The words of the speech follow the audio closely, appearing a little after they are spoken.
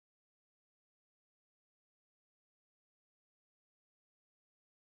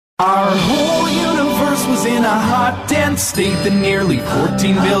Our whole universe was in a hot, dense state that nearly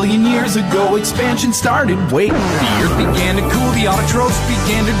 14 billion years ago expansion started. Wait, the earth began to cool, the autotrophs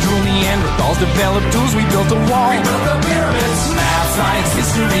began to drool, Neanderthals developed tools, we built a wall. We built the pyramids. Math, science,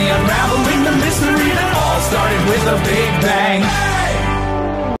 history, unraveling the mystery that all started with a big bang.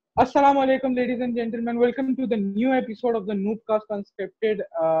 Assalamu alaikum, ladies and gentlemen. Welcome to the new episode of the Noobcast Unscripted.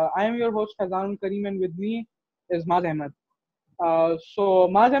 I am your host Hazan Kareem, and with me is Maz Ahmed. So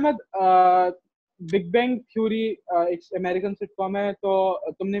Maz Ahmed, big bang theory एक American sitcom है,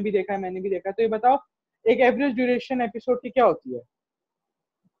 तो तुमने भी देखा है, मैंने भी देखा है, तो ये बताओ एक एवरेज ड्यूरेशन एपिसोड की क्या होती है?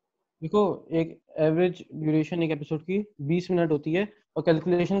 देखो, एक एवरेज ड्यूरेशन एक एपिसोड की 20 मिनट होती है और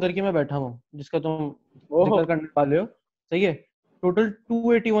कैलकुलेशन करके मैं बैठा हूँ जिसका तुम जिक्र करने वाले हो, सही है। टोटल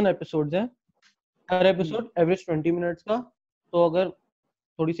 281 एपिसोड्स हैं, हर एपिसोड एवरेज 20 मिनट्स का। तो अगर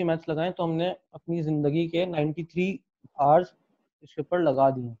थोड़ी सी मैथ्स लगाएं तो हमने अपनी जिंदगी के 93 आवर्स इसके ऊपर लगा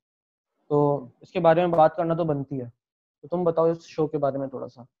दिए, तो इसके बारे में बात करना तो बनती है। तो तुम बताओ इस शो के बारे में थोड़ा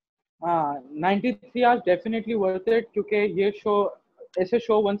सा। हाँ, 93 आवर्स डेफिनेटली वर्थ इट, क्योंकि ये शो ऐसे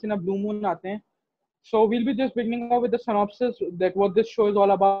show once in a blue moon आते हैं। So we'll be just beginning off with the synopsis that what this show is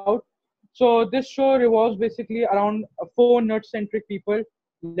all about. So this show revolves basically around four nerd-centric people: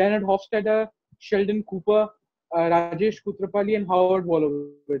 Leonard Hofstadter, Sheldon Cooper, Rajesh Kutrapalli, and Howard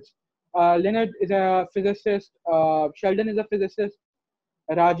Wolowitz. Leonard is a physicist. Sheldon is a physicist.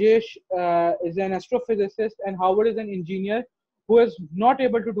 Rajesh is an astrophysicist, and Howard is an engineer who is not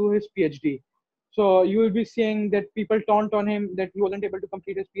able to do his PhD. So you will be seeing that people taunt on him that he wasn't able to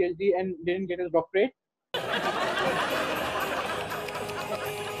complete his PhD and didn't get his doctorate.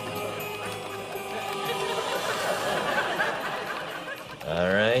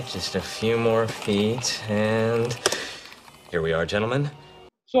 All right, just a few more feet, and here we are, gentlemen.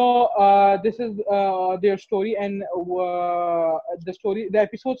 So this is their story, and the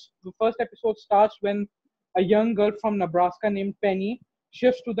first episode starts when a young girl from Nebraska named Penny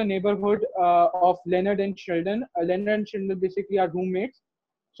shifts to the neighborhood of Leonard and Sheldon. Leonard and Sheldon basically are roommates.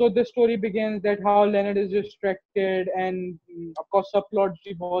 So the story begins that how Leonard is distracted, and of course subplot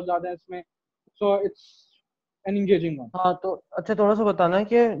भी बहुत ज़्यादा है इसमें. So it's an engaging one. हाँ, तो अच्छा थोड़ा सा बताना है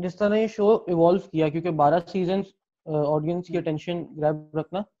कि जिस तरह ये शो इवॉल्व किया, क्योंकि 12 सीजन्स ऑडियंस की अटेंशन ग्रैब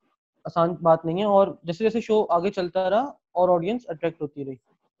रखना आसान बात नहीं है, और जैसे जैसे शो आगे चलता रहा और ऑडियंस अट्रैक्ट होती रही,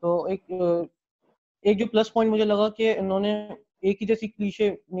 तो एक जो प्लस पॉइंट मुझे लगा कि इन्होंने एक ही जैसी क्लीशे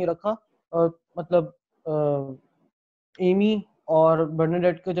नहीं रखा। मतलब एमी और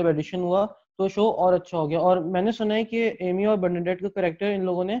बर्नाडेट का जब एडिशन हुआ तो शो और अच्छा हो गया। और मैंने सुना है कि एमी और बर्नाडेट का कैरेक्टर इन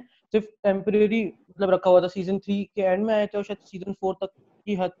लोगों ने सिर्फ टेम्परेरी मतलब रखा हुआ था, सीजन 3 के एंड में आए थे और शायद सीजन 4 तक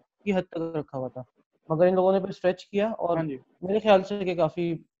की हद तक रखा हुआ था, मगर इन लोगों ने फिर स्ट्रेच किया और मेरे ख्याल से कि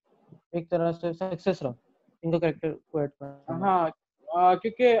काफी एक तरह से सक्सेस रहा इनका कैरेक्टर को ऐड करना। हाँ,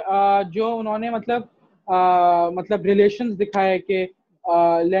 क्योंकि जो उन्होंने मतलब रिलेशंस दिखाए कि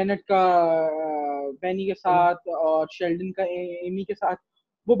लेनर्ड का पेनी के साथ और शेल्डन का एमी के साथ,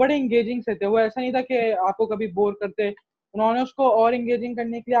 वो बड़े एंगेजिंग से थे। वो ऐसा नहीं था कि आपको कभी बोर करते। उन्होंने उसको और एंगेजिंग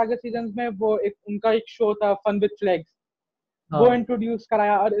करने के लिए आगे सीजन्स में वो उनका एक शो था फन विद फ्लैग्स, वो इंट्रोड्यूस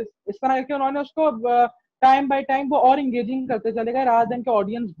कराया, और इस तरह के उन्होंने उसको टाइम बाय टाइम वो और एंगेजिंग करते चले गए, रात दिन के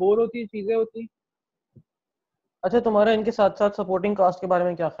ऑडियंस बोर होती चीजें होती। अच्छा, तुम्हारा इनके साथ साथ सपोर्टिंग कास्ट के बारे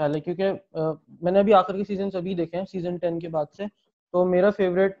में क्या ख्याल है? क्योंकि मैंने अभी आखिर के सीजन अभी देखे हैं सीजन 10 के बाद से, तो मेरा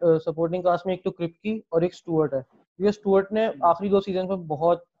फेवरेट सपोर्टिंग कास्ट में एक तो क्रिप्की और एक स्टुअर्ट है। क्योंकि स्टुअर्ट ने आखिरी 2 सीजन में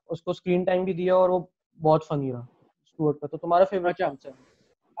बहुत उसको स्क्रीन टाइम भी दिया और वो बहुत फनी रहा स्टुअर्ट का। तो तुम्हारा फेवरेट कौन सा है?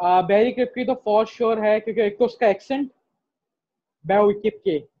 बैरी क्रिप्की तो फॉर श्योर है, क्योंकि एक तो उसका एक्सेंट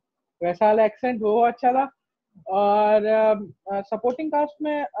के वैसा वाला एक्सेंट वो अच्छा था। और सपोर्टिंग कास्ट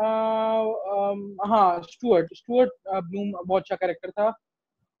में हाँ स्टुअर्ट ब्लूम बहुत अच्छा कैरेक्टर था।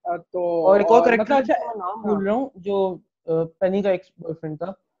 तो और एक और कैरेक्टर मतलब अच्छा नाम भूल रहा हूँ जो पेनी का एक्स बॉयफ्रेंड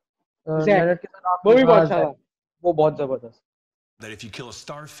था, लेनर्ड के साथ, वो भी बहुत अच्छा था, वो बहुत जबरदस्त। That if you kill a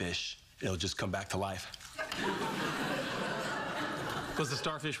starfish, it'll just come back to life. Was the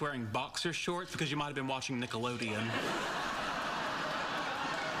starfish wearing boxer shorts? Because you might have been watching Nickelodeon.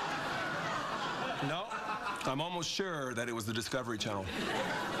 No, I'm almost sure that it was the Discovery Channel.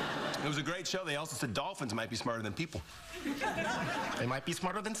 It was a great show. They also said dolphins might be smarter than people. They might be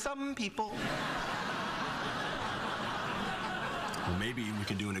smarter than some people. Well, maybe we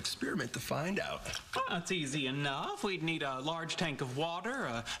can do an experiment to find out. That's easy enough. We'd need a large tank of water,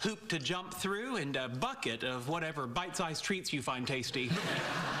 a hoop to jump through, and a bucket of whatever bite-sized treats you find tasty.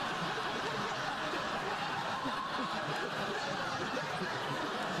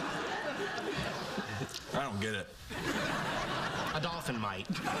 I don't get it. A dolphin might.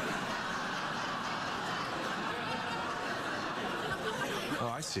 Oh,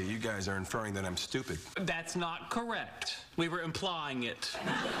 I see. You guys are inferring that I'm stupid. That's not correct. We were implying it.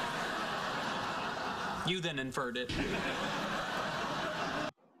 You then inferred it.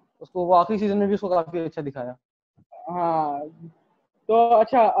 उसको वो आखिरी season में भी उसको काफी अच्छा दिखाया। हाँ, तो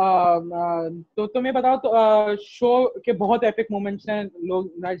अच्छा तो तुम्हें बताओ तो शो के बहुत एपिक मोमेंट्स हैं,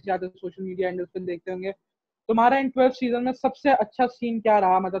 लोग नाइट जाते सोशल मीडिया एंड उस पर देखते होंगे। तुम्हारा इन 12 सीजन में सबसे अच्छा सीन क्या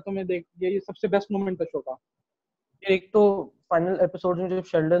रहा, मतलब तुम्हें देख ये सबसे बेस्ट मोमेंट था शो का? एक तो फाइनल एपिसोड में जब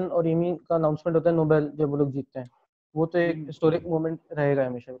शेल्डन और एमी का अनाउंसमेंट होता है नोबेल, जब वो लोग जीतते हैं, वो तो एक हिस्टोरिक मोमेंट रहेगा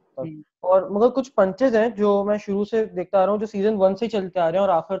हमेशा तक। और मगर कुछ पंचेज हैं जो मैं शुरू से देखता आ रहा हूँ, जो सीजन 1 से चलते आ रहे हैं और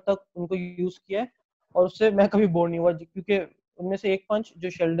आखिर तक उनको यूज किया है, और उससे मैं कभी बोर नहीं हुआ, क्योंकि उनमें से एक पंच जो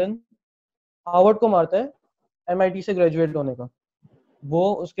शेल्डन हार्वर्ड को मारता है MIT से ग्रेजुएट होने का,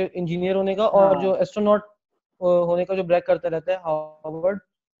 वो उसके इंजीनियर होने का, और जो एस्ट्रोनॉट होने का जो ब्रेक करता रहता है हार्वर्ड,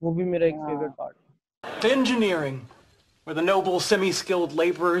 वो भी मेरा एक फेवरेट पार्ट है। Engineering, where the noble semi-skilled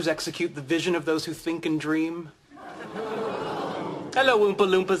laborers execute the vision of those who think and dream. Hello, Oompa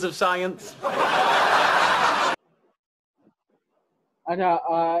Loompas of science. अच्छा,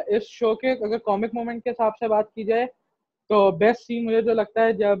 इस शो के अगर कॉमिक मोमेंट के हिसाब से बात की जाए तो बेस्ट सीन मुझे जो लगता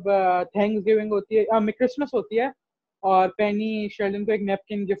है जब थैंक्सगिविंग होती है, क्रिसमस होती है, और पेनी शेल्डन को एक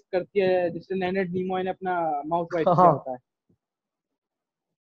नैपकिन गिफ्ट करती है जिससे लेनर्ड नीमोय ने अपना माउथ वाइप किया होता है।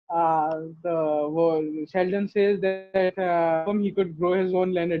 तो वो Sheldon says that he could grow his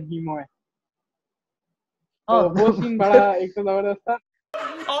own Leonard नीमोय। तो वो सीन बड़ा एक तो जबरदस्त था।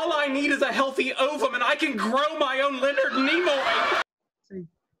 All I need is a healthy ovum and I can grow my own Leonard Nimoy.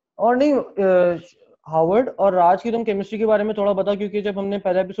 और नहीं, हार्वर्ड और राज की तुम केमिस्ट्री के बारे में थोड़ा बता, क्योंकि जब हमने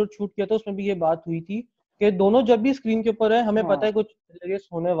पहला एपिसोड शूट किया था उसमें भी ये बात हुई थी कि दोनों जब भी स्क्रीन के ऊपर है हमें पता है कुछ हिलेरियस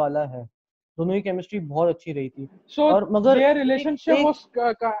होने वाला है। दोनों की केमिस्ट्री बहुत अच्छी रही थी। और मगर their relationship was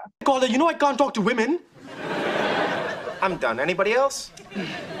Caller, you know I can't talk to women. I'm done. Anybody else?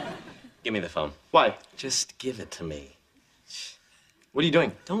 Give me the phone. Why? Just give it to me. What are you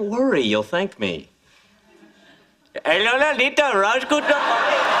doing? Don't worry, you'll thank me. Hello, Lalita. Raj, good to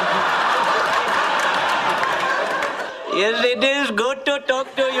Yes, it is good to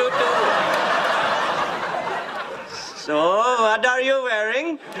talk to you too. So, what are you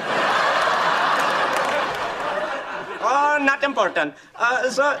wearing? Oh, not important.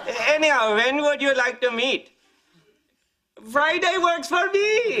 So, anyhow, when would you like to meet? Friday works for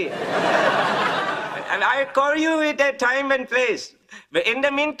me. And I'll call you at a time and place. But in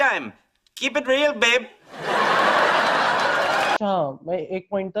the meantime, keep it real, babe. हाँ, मैं एक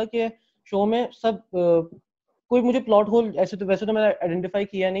point था कि show में सब कोई मुझे plot whole वैसे तो मैंने आइडेंटिफाई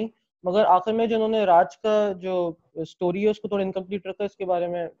किया नहीं, मगर आखिर में जो उन्होंने राज का जो स्टोरी है उसको थोड़ा इनकम्प्लीट रखा, इसके बारे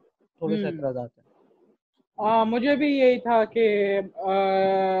में थोड़े से एतराज़ात हैं। मुझे भी यही था कि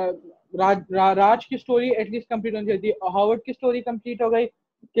राज की स्टोरी एटलीस्ट कंप्लीट होनी चाहिए थी। हार्वर्ड की स्टोरी कंप्लीट हो गई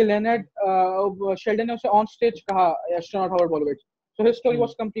कि लेनर्ड शेल्डन ने उसे ऑन स्टेज कहा astronaut Harvard वॉलविट्ज, so his story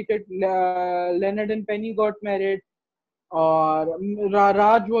was completed. Leonard and Penney got married, और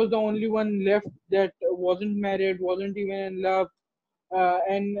Raj was the only one left that wasn't married, wasn't even in love,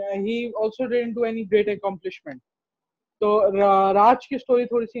 and he also didn't do any great accomplishment. तो राज की story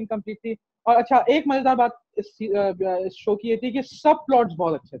थोड़ी सी incomplete थी। और अच्छा, एक मजेदार बात इस शो की ये थी कि सब प्लॉट्स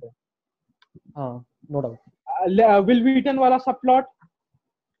बहुत अच्छे थे। हाँ, नो डाउट। विल व्हीटन वाला सब प्लॉट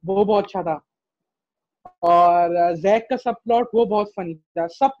वो बहुत अच्छा था, और जैक का सब प्लॉट वो बहुत फनी था।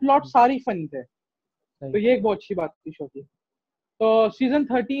 सब प्लॉट सारी फनी थे, तो ये एक बहुत अच्छी बात थी शो की। तो सीजन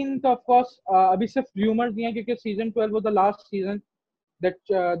 13 तो ऑफ कोर्स अभी सिर्फ रूमर्स नहीं है, क्योंकि season 12 was the last season that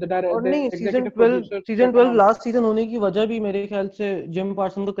और नहीं, सीजन 12 लास्ट सीजन होने की वजह भी मेरे ख्याल से जिम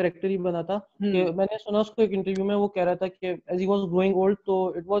पार्सन का कैरेक्टर ही बना था। कि मैंने सुना उसको एक इंटरव्यू में वो कह रहा था कि as he was growing old,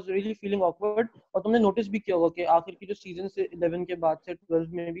 तो it was really feeling awkward. और तुमने नोटिस भी किया होगा कि आखिर की जो सीजन से 11 के बाद से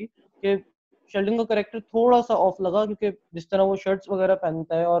 12 में भी कि शेल्डन का कैरेक्टर थोड़ा सा ऑफ लगा, क्योंकि जिस तरह वो शर्ट्स वगैरह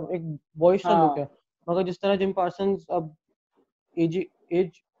पहनता है और एक बॉयज सा लुक है, मगर जिस तरह जिम पार्सन्स अब एज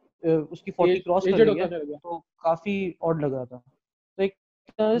उसकी 40 क्रॉस कर रही है, तो काफी ऑड लग रहा था। तो एक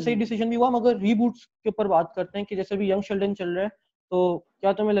सही डिसीजन भी हुआ। मगर रीबूट्स के ऊपर बात करते हैं कि जैसे भी यंग शेल्डन चल रहा है, तो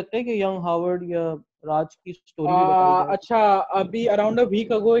क्या तुम्हें लगता है कि यंग हार्वर्ड या राज की स्टोरी भी बताई जाए? अच्छा, अभी अराउंड अ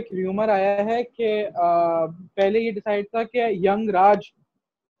वीक अगो एक रूमर आया है कि पहले ये डिसाइड था कि young Raj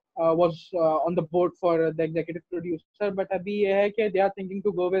was on the board for the executive producer, but अभी ये है कि they are thinking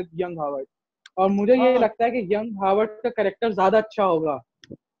to go with young Howard, और मुझे ये लगता है कि यंग हार्वर्ड का कैरेक्टर ज्यादा अच्छा होगा।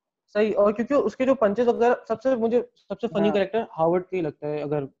 सही, और क्योंकि उसके जो पंचेस वगैरह मुझे सबसे फनी कैरेक्टर हार्वर्ड का ही लगता है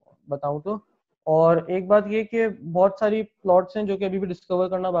अगर बताऊं तो। और एक बात ये कि बहुत सारी प्लॉट्स हैं जो कि अभी भी डिस्कवर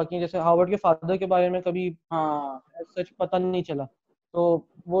करना बाकी है, जैसे हार्वर्ड के फादर के बारे में कभी सच पता नहीं चला, तो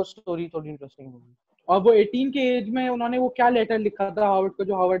वो स्टोरी थोड़ी इंटरेस्टिंग होगी। और वो 18 के एज में उन्होंने वो क्या लेटर लिखा था हावर्ड को,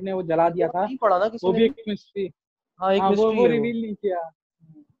 जो हावर्ड ने वो जला दिया था, नहीं पढ़ा ना किसी वो ने भी भी? एक मिस्ट्री। हाँ एक हाँ मिस्ट्री वो है वो। रिवील नहीं किया।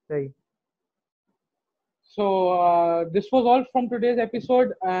 सही। So this was all from today's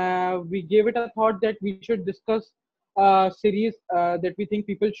episode. We gave it a thought that we should discuss series that we think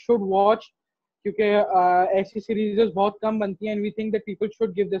people should watch, क्योंकि ऐसी series बहुत कम बनती हैं, and we think that people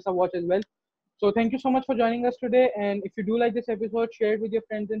should give this a watch as well. So thank you so much for joining us today, and if you do like this episode, share it with your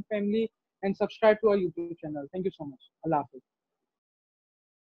friends and family, and subscribe to our YouTube channel. Thank you so much. Allah Hafiz.